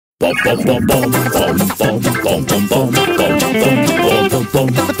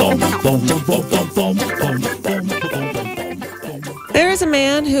There is a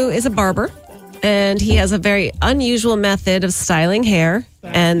man who is a barber, and he has a very unusual method of styling hair.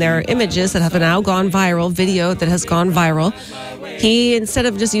 And there are images that have now gone viral, video that has gone viral. He, instead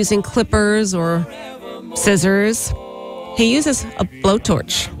of just using clippers or scissors, he uses a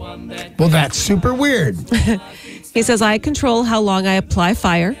blowtorch. Well, that's super weird. He says, I control how long I apply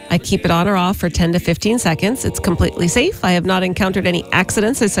fire. I keep it on or off for 10 to 15 seconds. It's completely safe. I have not encountered any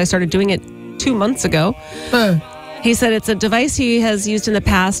accidents since I started doing it 2 months ago. He said it's a device he has used in the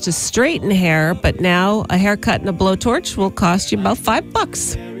past to straighten hair, but now a haircut and a blowtorch will cost you about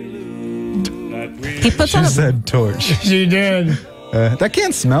 $5. He puts on She said torch. She did. That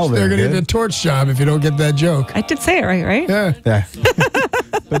can't smell very They're going to good. get a torch job if you don't get that joke. I did say it right? Yeah. Yeah.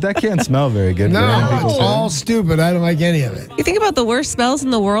 But that can't smell very good. No, it's all stupid. I don't like any of it. You think about the worst smells in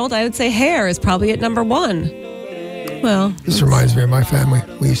the world, I would say hair is probably at number one. Well, This reminds me of my family.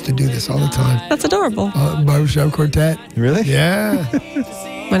 We used to do this all the time. that's adorable. Barbershop Quartet. Really? Yeah.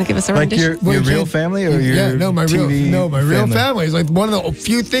 Want to give us a Like rendition? your real family or your Yeah, no, my TV real family. It's like one of the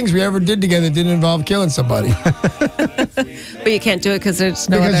few things we ever did together that didn't involve killing somebody. But you can't do it because there's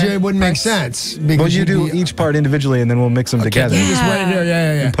no Because other it wouldn't make parts. sense. Well, Because you you'd do be- each part individually, and then we'll mix them together. You just went here,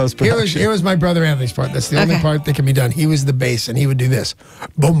 yeah. In post-production. Here was my brother Anthony's part. That's the only Okay. part that can be done. He was the bass, and he would do this.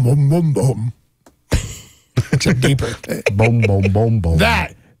 Boom, boom, boom, boom. Except deeper. Boom, boom, boom, boom.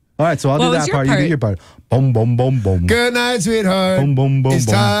 That. All right, so I'll What do was that your part. You do part? your part. Boom, boom, boom, boom. Good night, sweetheart. Boom, boom, boom, It's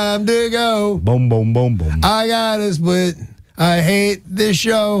boom. time to go. Boom, boom, boom, boom. I gotta split. I hate this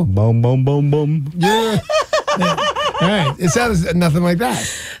show. Boom, boom, boom, boom. Yeah. All right. It sounds nothing like that.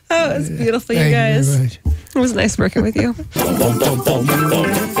 Oh, it was beautiful, you Thank guys. very much. It was nice working with you.